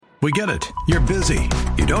We get it. You're busy.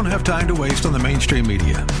 You don't have time to waste on the mainstream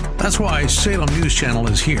media. That's why Salem News Channel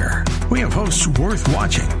is here. We have hosts worth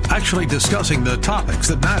watching, actually discussing the topics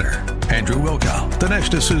that matter. Andrew Wilkow,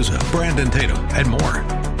 Dinesh D'Souza, Brandon Tatum, and more.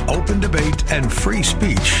 Open debate and free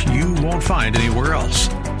speech you won't find anywhere else.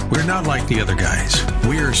 We're not like the other guys.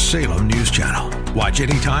 We're Salem News Channel. Watch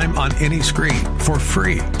anytime on any screen for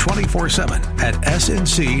free 24/7 at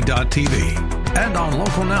snc.tv and on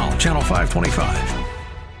Local Now, Channel 525.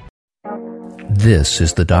 This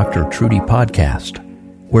is the Dr. Trudy Podcast,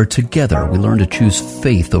 where together we learn to choose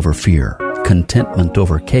faith over fear, contentment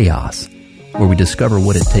over chaos, where we discover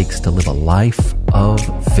what it takes to live a life of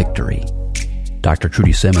victory. Dr.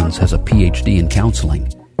 Trudy Simmons has a PhD in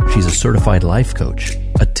counseling. She's a certified life coach,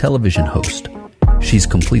 a television host. She's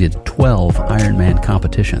completed 12 Ironman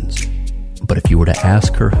competitions. But if you were to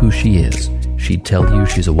ask her who she is, she'd tell you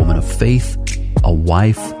she's a woman of faith, a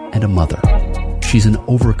wife, and a mother. She's an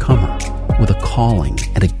overcomer with a calling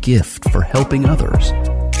and a gift for helping others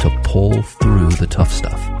to pull through the tough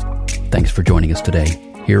stuff. Thanks for joining us today.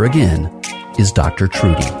 Here again is Dr.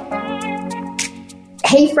 Trudy.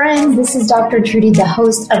 Hey friends, this is Dr. Trudy, the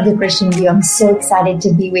host of The Christian View. I'm so excited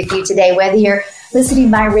to be with you today, whether you're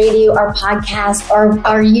listening by radio or podcast or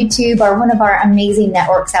YouTube or one of our amazing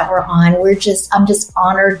networks that we're on. I'm just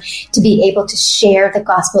honored to be able to share the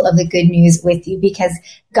gospel of the good news with you, because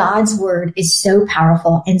God's word is so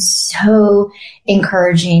powerful and so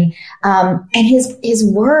encouraging. And his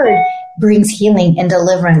word brings healing and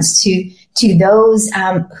deliverance to those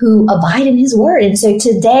who abide in his word. And so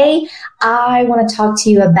today I want to talk to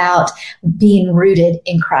you about being rooted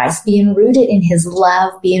in Christ, being rooted in his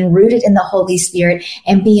love, being rooted in the Holy Spirit,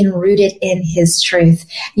 and being rooted in his truth.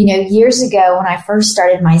 You know, years ago when I first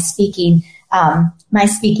started my speaking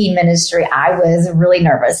ministry, I was really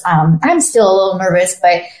nervous. I'm still a little nervous,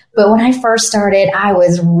 but when I first started, I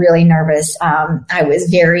was really nervous. I was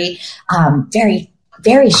very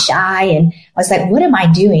shy, and I was like, what am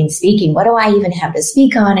I doing speaking? What do I even have to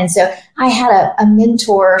speak on? And so I had a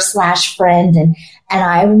mentor / friend, and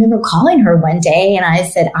I remember calling her one day and I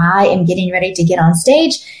said, I am getting ready to get on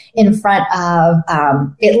stage in front of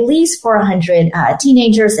at least 400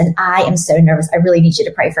 teenagers, and I am so nervous. I really need you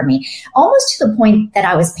to pray for me. Almost to the point that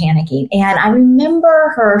I was panicking. And I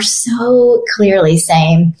remember her so clearly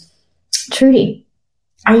saying, Trudy,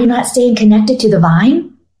 are you not staying connected to the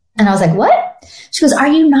vine? And I was like, what? She goes, are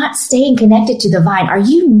you not staying connected to the vine? Are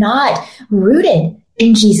you not rooted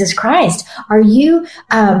in Jesus Christ? Are you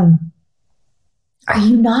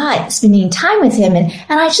not spending time with him? And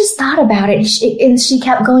I just thought about it, and she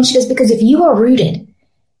kept going. She goes, because if you are rooted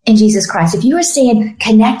in Jesus Christ, if you are staying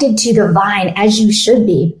connected to the vine as you should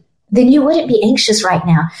be, then you wouldn't be anxious right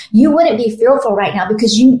now. You wouldn't be fearful right now,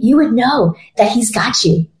 because you would know that he's got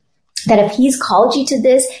you, that if he's called you to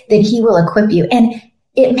this, then he will equip you. And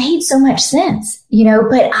it made so much sense, you know,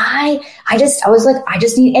 but I was like, I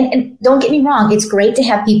just need, and don't get me wrong. It's great to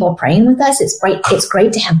have people praying with us. It's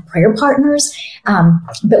great to have prayer partners.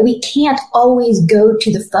 But we can't always go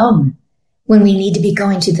to the phone when we need to be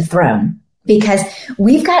going to the throne, because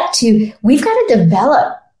we've got to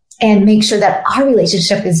develop and make sure that our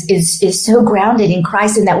relationship is so grounded in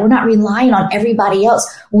Christ, and that we're not relying on everybody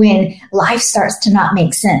else when life starts to not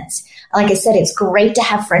make sense. Like I said, it's great to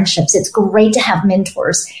have friendships. It's great to have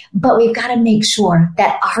mentors, but we've got to make sure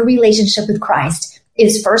that our relationship with Christ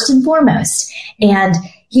is first and foremost. And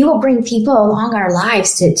he will bring people along our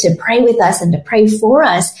lives to pray with us and to pray for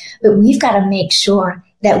us. But we've got to make sure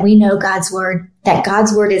that we know God's word, that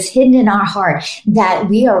God's word is hidden in our heart, that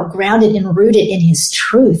we are grounded and rooted in his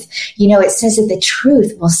truth. You know, it says that the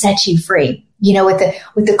truth will set you free. You know, with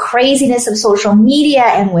the craziness of social media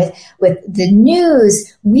and with the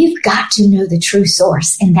news, we've got to know the true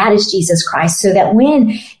source, and that is Jesus Christ, so that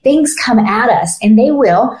when things come at us, and they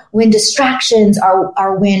will, when distractions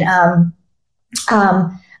are when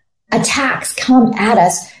attacks come at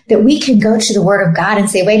us, that we can go to the word of God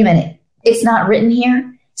and say, wait a minute, it's not written here.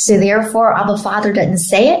 So therefore, Abba Father doesn't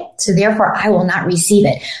say it. So therefore, I will not receive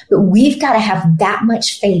it. But we've got to have that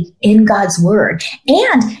much faith in God's word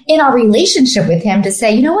and in our relationship with him to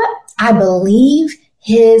say, you know what? I believe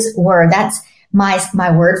his word. That's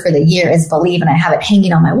my word for the year is believe, and I have it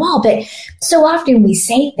hanging on my wall. But so often we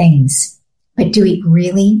say things, but do we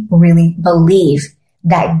really, really believe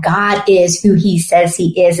that God is who he says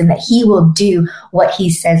he is, and that he will do what he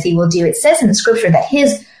says he will do? It says in the scripture that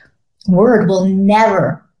his word will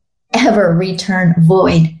never, ever return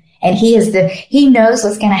void. And he knows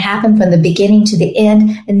what's going to happen from the beginning to the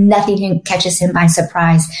end, and nothing catches him by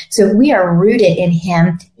surprise. So if we are rooted in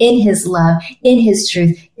him, in his love, in his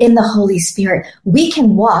truth, in the Holy Spirit, we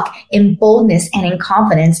can walk in boldness and in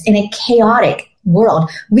confidence in a chaotic world.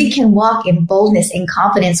 We can walk in boldness and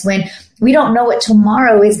confidence when we don't know what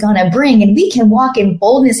tomorrow is going to bring. And we can walk in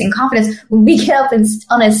boldness and confidence when we get up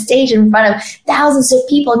on a stage in front of thousands of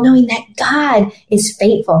people, knowing that God is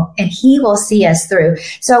faithful and he will see us through.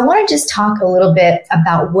 So I want to just talk a little bit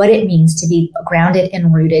about what it means to be grounded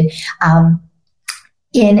and rooted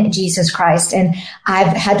in Jesus Christ. And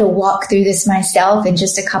I've had to walk through this myself. And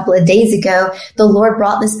just a couple of days ago, the Lord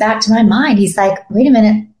brought this back to my mind. He's like, wait a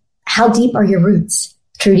minute. How deep are your roots?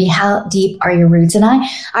 Trudy, how deep are your roots? And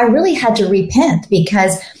I really had to repent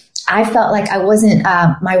because I felt like I wasn't,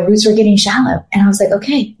 my roots were getting shallow. And I was like,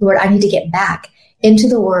 okay, Lord, I need to get back into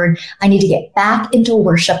the word. I need to get back into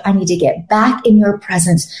worship. I need to get back in your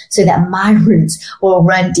presence so that my roots will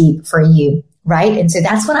run deep for you. Right. And so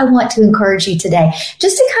that's what I want to encourage you today,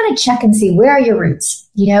 just to kind of check and see, where are your roots?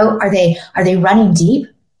 You know, are they running deep?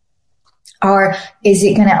 Or is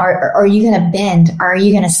it gonna? Are you gonna bend? Or are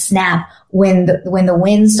you gonna snap when the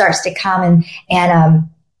wind starts to come and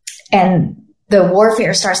the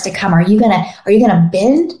warfare starts to come? Are you gonna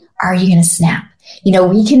bend? Or are you gonna snap? You know,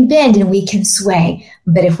 we can bend and we can sway,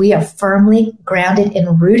 but if we are firmly grounded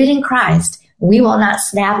and rooted in Christ, we will not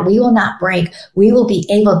snap. We will not break. We will be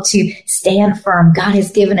able to stand firm. God has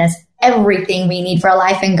given us everything we need for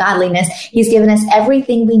life and godliness. He's given us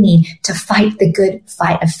everything we need to fight the good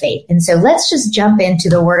fight of faith. And so let's just jump into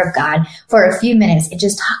the Word of God for a few minutes and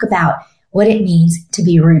just talk about what it means to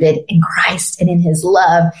be rooted in Christ and in his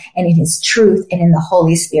love and in his truth and in the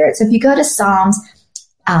Holy Spirit. So if you go to Psalms,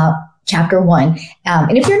 chapter 1,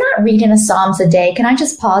 and if you're not reading a Psalms a day, can I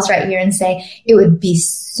just pause right here and say it would be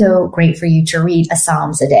so great for you to read a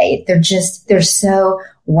Psalms a day. They're so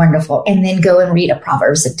wonderful. And then go and read a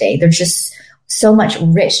Proverbs a day. There's just so much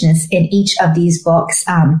richness in each of these books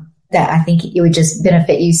that I think it would just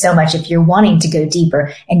benefit you so much if you're wanting to go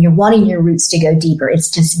deeper and you're wanting your roots to go deeper. It's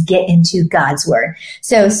just get into God's word.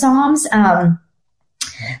 So Psalms 1,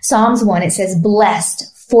 it says, blessed,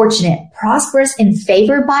 fortunate, prosperous, and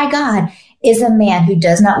favored by God is a man who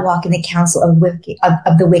does not walk in the counsel of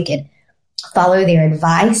the wicked, follow their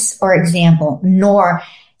advice or example, nor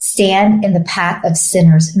stand in the path of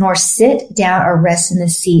sinners, nor sit down or rest in the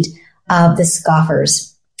seat of the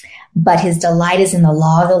scoffers. But his delight is in the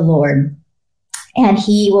law of the Lord, and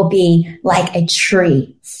he will be like a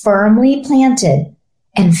tree firmly planted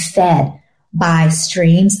and fed by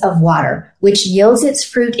streams of water, which yields its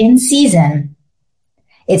fruit in season.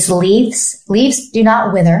 Its leaves do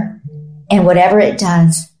not wither, and whatever it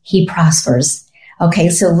does, he prospers. Okay,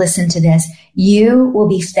 so listen to this. You will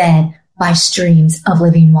be fed by streams of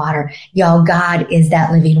living water. Y'all, God is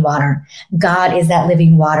that living water. God is that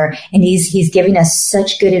living water. And he's giving us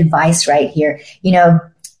such good advice right here. You know,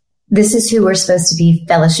 this is who we're supposed to be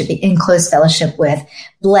in close fellowship with.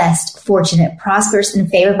 Blessed, fortunate, prosperous, and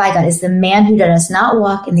favored by God is the man who does not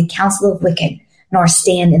walk in the counsel of wicked, nor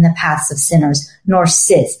stand in the paths of sinners, nor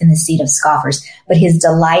sits in the seat of scoffers. But his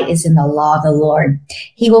delight is in the law of the Lord.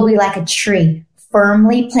 He will be like a tree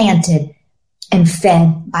firmly planted and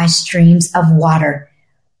fed by streams of water.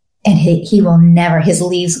 And his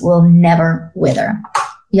leaves will never wither.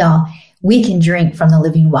 Y'all, we can drink from the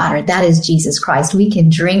living water. That is Jesus Christ. We can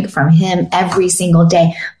drink from him every single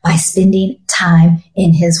day by spending time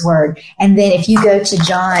in his word. And then if you go to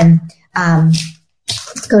John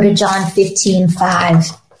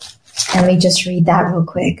 15:5. Let me just read that real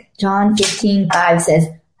quick. John 15:5 says,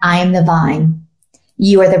 I am the vine.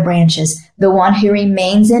 You are the branches. The one who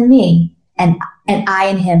remains in me and I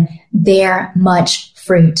in him bear much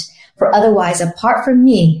fruit. For otherwise, apart from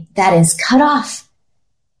me, that is cut off,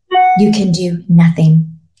 you can do nothing.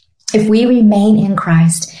 If we remain in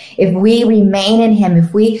Christ, if we remain in him,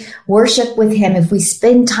 if we worship with him, if we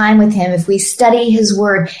spend time with him, if we study his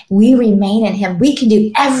word, we remain in him, we can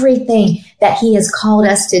do everything that he has called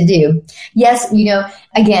us to do. Yes, you know,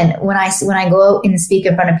 again, when I go and speak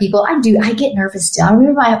in front of people, I get nervous still. I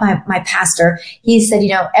remember my pastor, he said, you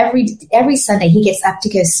know, every Sunday he gets up to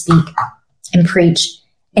go speak and preach,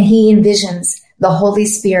 and he envisions the Holy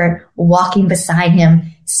Spirit walking beside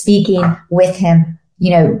him, speaking with him,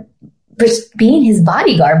 you know, being his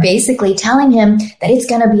bodyguard, basically telling him that it's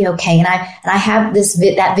going to be okay. And I have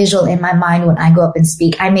that visual in my mind when I go up and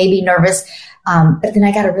speak. I may be nervous, but then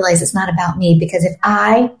I got to realize it's not about me, because if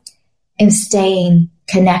I am staying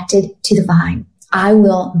connected to the vine, I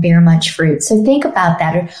will bear much fruit. So think about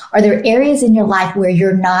that. Are there areas in your life where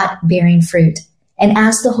you're not bearing fruit? And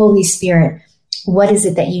ask the Holy Spirit, What is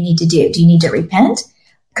it that you need to do? Do you need to repent?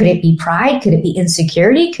 Could it be pride? Could it be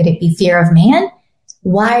insecurity? Could it be fear of man?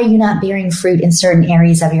 Why are you not bearing fruit in certain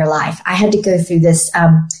areas of your life? I had to go through this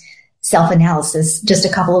self-analysis just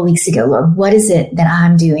a couple of weeks ago. Lord, what is it that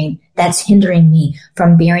I'm doing that's hindering me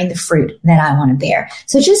from bearing the fruit that I want to bear?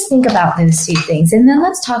 So just think about those two things. And then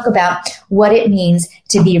let's talk about what it means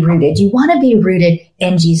to be rooted. You want to be rooted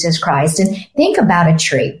in Jesus Christ. And think about a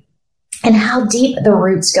tree and how deep the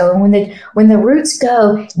roots go. And when the roots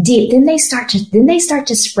go deep, then they start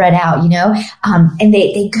to spread out, and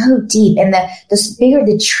they go deep. And the bigger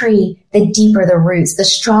the tree, the deeper the roots, the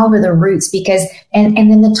stronger the roots, and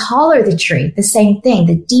then the taller the tree, the same thing,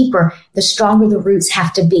 the deeper, the stronger the roots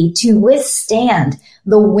have to be to withstand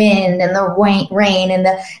the wind and the rain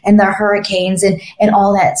and the hurricanes and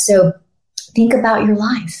all that. So think about your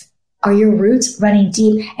life. Are your roots running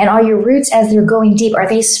deep? And are your roots, as they're going deep, are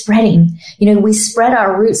they spreading? We spread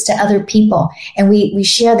our roots to other people, and we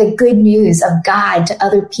share the good news of God to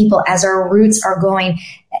other people as our roots are going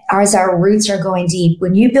deep.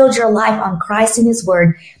 When you build your life on Christ and His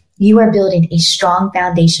Word, you are building a strong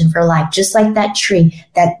foundation for life. Just like that tree,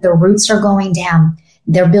 that the roots are going down.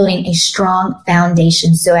 They're building a strong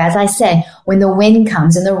foundation. So as I said, when the wind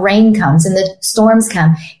comes and the rain comes and the storms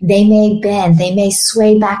come, they may bend, they may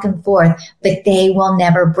sway back and forth, but they will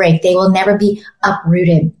never break. They will never be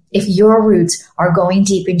uprooted. If your roots are going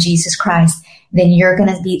deep in Jesus Christ, then you're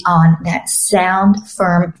going to be on that sound,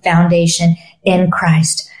 firm foundation in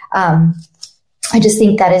Christ. I just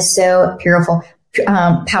think that is so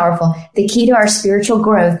powerful. The key to our spiritual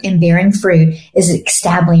growth in bearing fruit is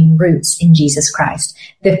establishing roots in Jesus Christ.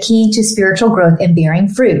 The key to spiritual growth in bearing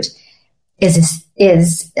fruit is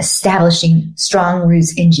establishing strong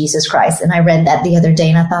roots in Jesus Christ. And I read that the other day,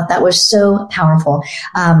 and I thought that was so powerful.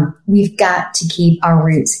 We've got to keep our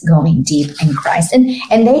roots going deep in Christ, and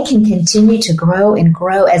they can continue to grow and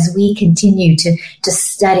grow as we continue to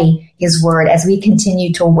study His Word, as we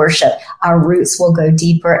continue to worship. Our roots will go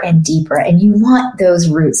deeper and deeper, and you want those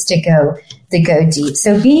roots to go deep.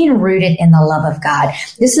 So being rooted in the love of God,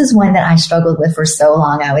 this is one that I struggled with for so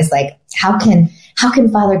long. I was like, how can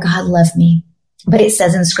Father God love me? But it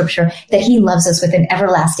says in Scripture that He loves us with an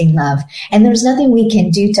everlasting love. And there's nothing we can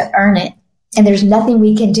do to earn it. And there's nothing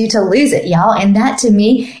we can do to lose it, y'all. And that to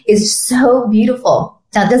me is so beautiful.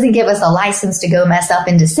 Now, it doesn't give us a license to go mess up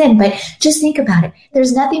into sin, but just think about it.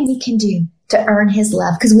 There's nothing we can do to earn His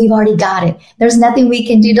love because we've already got it. There's nothing we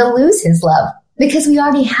can do to lose His love because we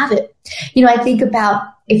already have it. I think about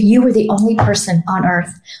if you were the only person on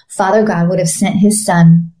earth, Father God would have sent His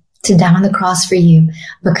Son to die on the cross for you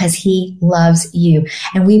because He loves you.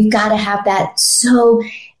 And we've got to have that so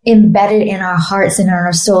embedded in our hearts and in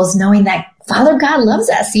our souls, knowing that Father God loves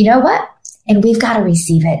us. You know what? And we've got to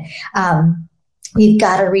receive it. We've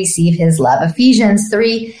got to receive His love. Ephesians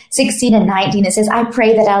 3:16-19, it says, I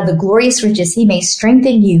pray that out of the glorious riches He may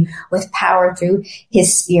strengthen you with power through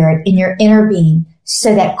His Spirit in your inner being,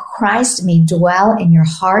 so that Christ may dwell in your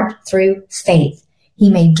heart through faith. He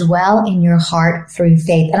may dwell in your heart through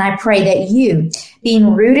faith. And I pray that you,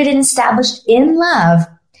 being rooted and established in love,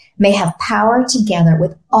 may have power together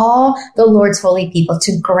with all the Lord's holy people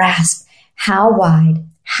to grasp how wide,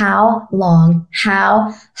 how long,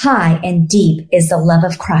 how high and deep is the love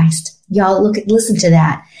of Christ. Y'all listen to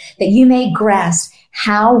that you may grasp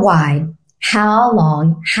how wide, how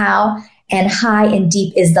long, how and high and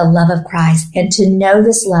deep is the love of Christ, and to know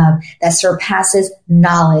this love that surpasses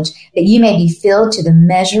knowledge, that you may be filled to the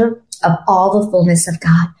measure of all the fullness of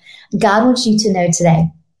God. God wants you to know today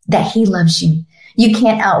that He loves you. You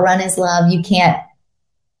can't outrun His love. You can't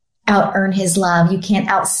out-earn His love. You can't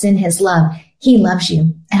out-sin His love. He loves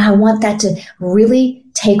you. And I want that to really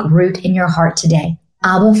take root in your heart today.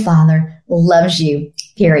 Abba Father loves you,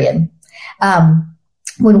 period.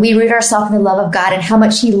 When we root ourselves in the love of God and how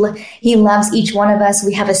much He loves each one of us,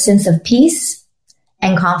 we have a sense of peace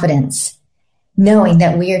and confidence, knowing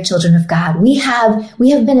that we are children of God. We have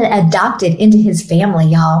been adopted into His family,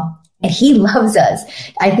 y'all, and He loves us.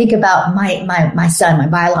 I think about my son, my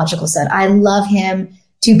biological son. I love him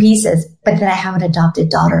to pieces, but then I have an adopted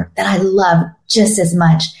daughter that I love just as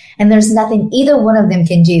much. And there's nothing either one of them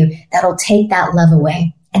can do that'll take that love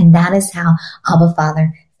away. And that is how Abba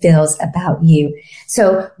Father feels about you.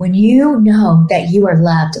 So when you know that you are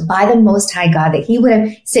loved by the Most High God, that He would have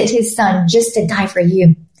sent His Son just to die for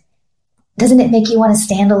you, doesn't it make you want to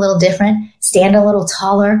stand a little different, stand a little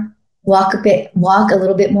taller, walk a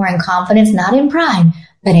little bit more in confidence, not in pride,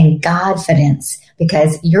 but in Godfidence,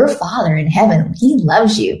 because your Father in heaven, He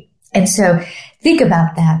loves you. And so think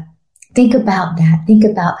about that. Think about that. Think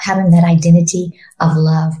about having that identity of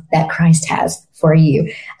love that Christ has for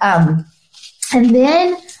you. And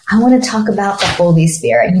then I want to talk about the Holy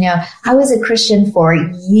Spirit. I was a Christian for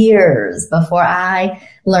years before I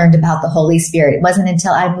learned about the Holy Spirit. It wasn't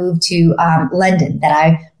until I moved to London that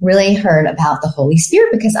I really heard about the Holy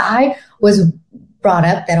Spirit, because I was brought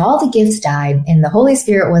up that all the gifts died and the Holy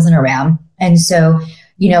Spirit wasn't around. And so,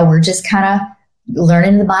 we're just kind of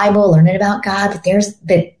learning the Bible, learning about God,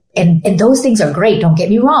 and those things are great. Don't get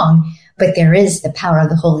me wrong, but there is the power of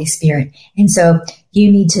the Holy Spirit. And so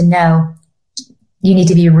you need to know, you need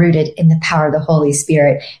to be rooted in the power of the Holy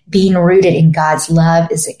Spirit. Being rooted in God's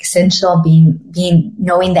love is essential.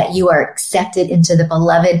 Knowing that you are accepted into the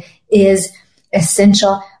beloved is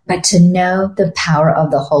essential. But to know the power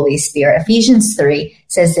of the Holy Spirit. Ephesians 3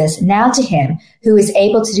 says this: now to him who is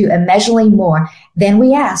able to do immeasurably more than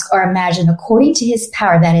we ask or imagine, according to his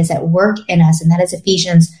power that is at work in us. And that is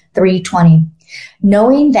Ephesians 3:20.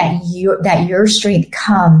 Knowing that your strength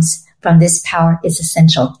comes from this power is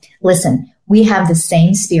essential. Listen, we have the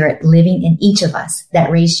same Spirit living in each of us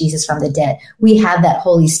that raised Jesus from the dead. We have that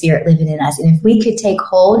Holy Spirit living in us. And if we could take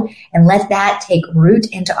hold and let that take root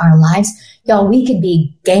into our lives, y'all, we could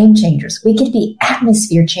be game changers. We could be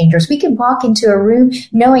atmosphere changers. We could walk into a room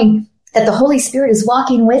knowing that the Holy Spirit is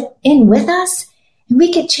walking in with us, and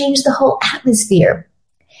we could change the whole atmosphere.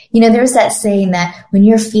 There's that saying that when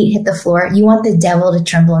your feet hit the floor, you want the devil to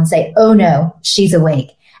tremble and say, oh no, she's awake.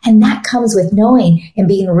 And that comes with knowing and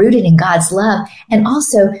being rooted in God's love, and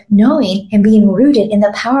also knowing and being rooted in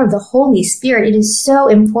the power of the Holy Spirit. It is so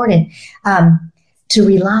important to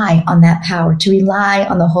rely on that power, to rely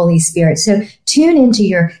on the Holy Spirit. So tune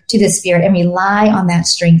into to the Spirit and rely on that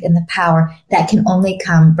strength and the power that can only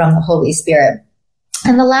come from the Holy Spirit.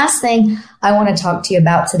 And the last thing I want to talk to you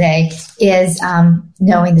about today is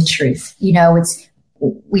knowing the truth.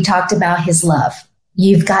 We talked about his love.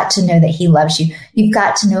 You've got to know that he loves you. You've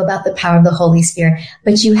got to know about the power of the Holy Spirit.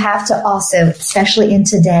 But you have to also, especially in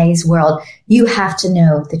today's world, you have to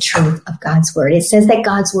know the truth of God's word. It says that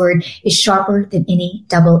God's word is sharper than any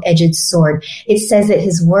double-edged sword. It says that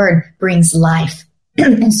his word brings life.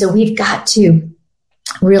 And so we've got to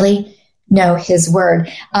really know his word.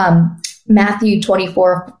 Matthew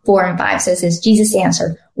 24:4-5 says this: Jesus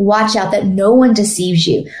answered, watch out that no one deceives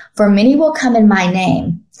you, for many will come in my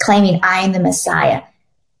name, claiming I am the Messiah,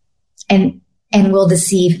 and will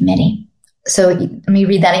deceive many. So let me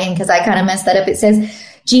read that again, because I kind of messed that up. It says,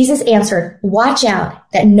 Jesus answered, watch out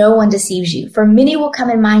that no one deceives you, for many will come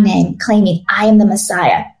in my name, claiming I am the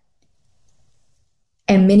Messiah,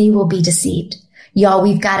 and many will be deceived. Y'all,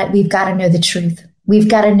 we've got to know the truth. We've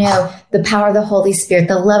got to know the power of the Holy Spirit,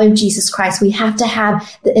 the love of Jesus Christ. We have to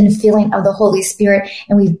have the infilling of the Holy Spirit,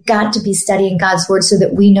 and we've got to be studying God's word so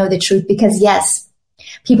that we know the truth. Because yes,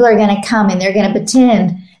 people are going to come and they're going to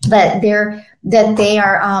pretend that they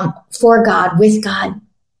are for God, with God,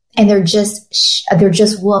 and they're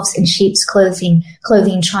just wolves in sheep's clothing,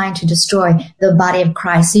 trying to destroy the body of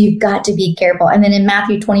Christ. So you've got to be careful. And then in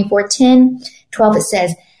Matthew 24:10-12, it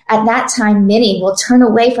says, at that time, many will turn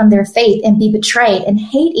away from their faith and be betrayed and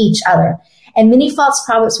hate each other. And many false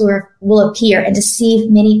prophets will appear and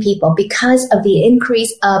deceive many people because of the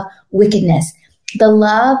increase of wickedness. The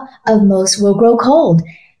love of most will grow cold,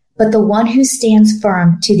 but the one who stands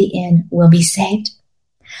firm to the end will be saved.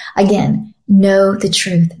 Again, know the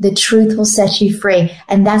truth. The truth will set you free.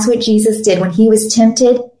 And that's what Jesus did when he was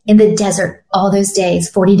tempted in the desert all those days,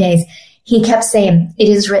 40 days. He kept saying, it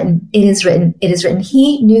is written, it is written, it is written.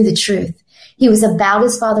 He knew the truth. He was about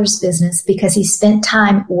his Father's business because he spent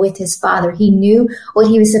time with his Father. He knew what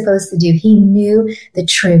he was supposed to do. He knew the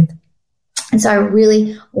truth. And so I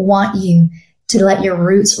really want you to let your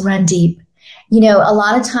roots run deep. A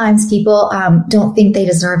lot of times people don't think they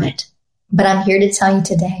deserve it. But I'm here to tell you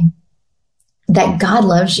today that God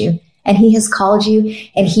loves you and he has called you,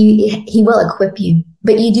 and he will equip you.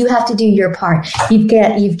 But you do have to do your part. You've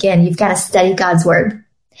got to study God's word.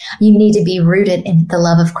 You need to be rooted in the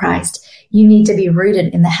love of Christ. You need to be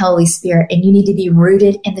rooted in the Holy Spirit, and you need to be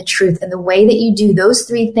rooted in the truth. And the way that you do those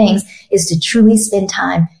three things is to truly spend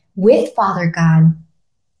time with Father God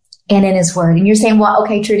and in his word. And you're saying, well,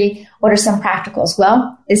 okay, Trudy, what are some practicals?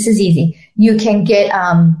 Well, this is easy. You can get,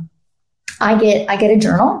 I get a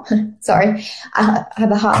journal. Sorry, I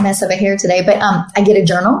have a hot mess of a hair today, but I get a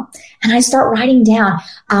journal and I start writing down.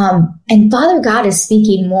 And Father God is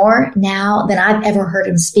speaking more now than I've ever heard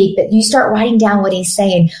him speak. But you start writing down what he's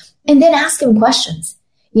saying, and then ask him questions.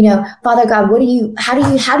 Father God, how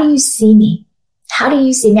do you see me? How do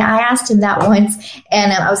you see me? I asked him that once,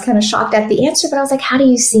 and I was kind of shocked at the answer, but I was like, how do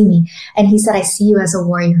you see me? And he said, I see you as a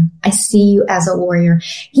warrior. I see you as a warrior.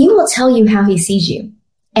 He will tell you how he sees you.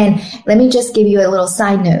 And let me just give you a little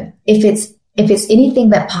side note. If it's anything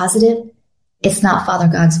but positive, it's not Father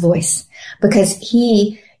God's voice, because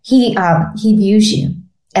he views you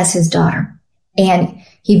as his daughter, and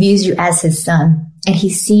he views you as his son, and he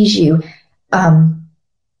sees you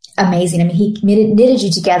amazing. I mean, he knitted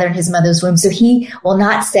you together in his mother's womb, so he will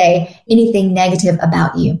not say anything negative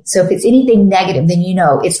about you. So if it's anything negative, then you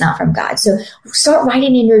know it's not from God. So start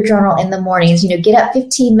writing in your journal in the mornings. Get up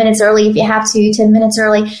 15 minutes early if you have to, 10 minutes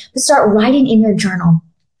early, but start writing in your journal.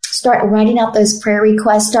 Start writing out those prayer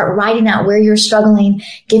requests. Start writing out where you're struggling.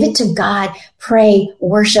 Give it to God. Pray,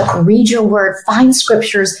 worship, read your word, find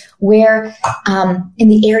scriptures where, in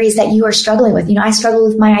the areas that you are struggling with. I struggled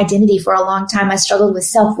with my identity for a long time. I struggled with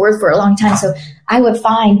self-worth for a long time. So I would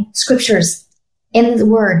find scriptures in the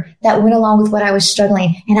word that went along with what I was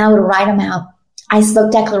struggling, and I would write them out. I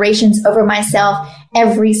spoke declarations over myself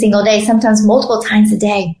every single day, sometimes multiple times a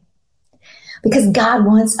day, because God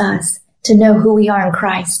wants us to know who we are in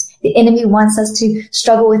Christ. The enemy wants us to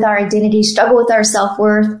struggle with our identity, struggle with our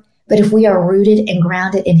self-worth. But if we are rooted and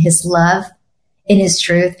grounded in his love, in his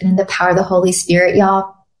truth, and in the power of the Holy Spirit,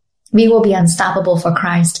 y'all, we will be unstoppable for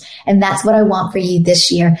Christ. And that's what I want for you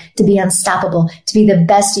this year, to be unstoppable, to be the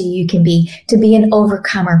best you can be, to be an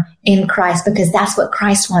overcomer in Christ, because that's what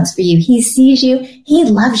Christ wants for you. He sees you, he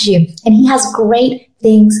loves you, and he has great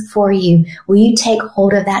things for you. Will you take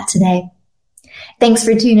hold of that today? Thanks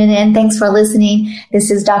for tuning in. Thanks for listening. This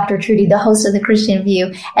is Dr. Trudy, the host of The Christian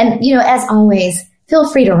View. And, as always, feel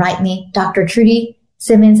free to write me,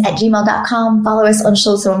 drtrudysimmons@gmail.com. Follow us on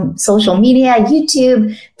social media,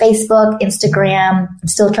 YouTube, Facebook, Instagram. I'm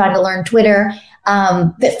still trying to learn Twitter.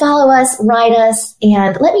 But follow us, write us,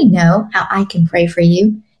 and let me know how I can pray for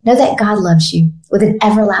you. Know that God loves you with an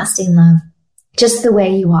everlasting love, just the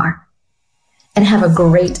way you are. And have a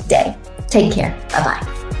great day. Take care. Bye-bye.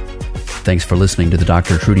 Thanks for listening to the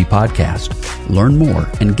Dr. Trudy Podcast. Learn more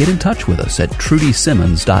and get in touch with us at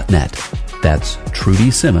trudysimmons.net. That's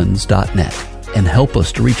trudysimmons.net. And help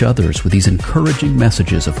us to reach others with these encouraging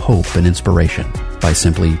messages of hope and inspiration by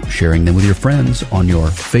simply sharing them with your friends on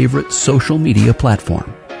your favorite social media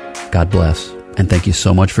platform. God bless, and thank you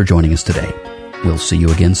so much for joining us today. We'll see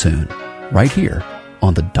you again soon, right here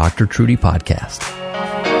on the Dr. Trudy Podcast.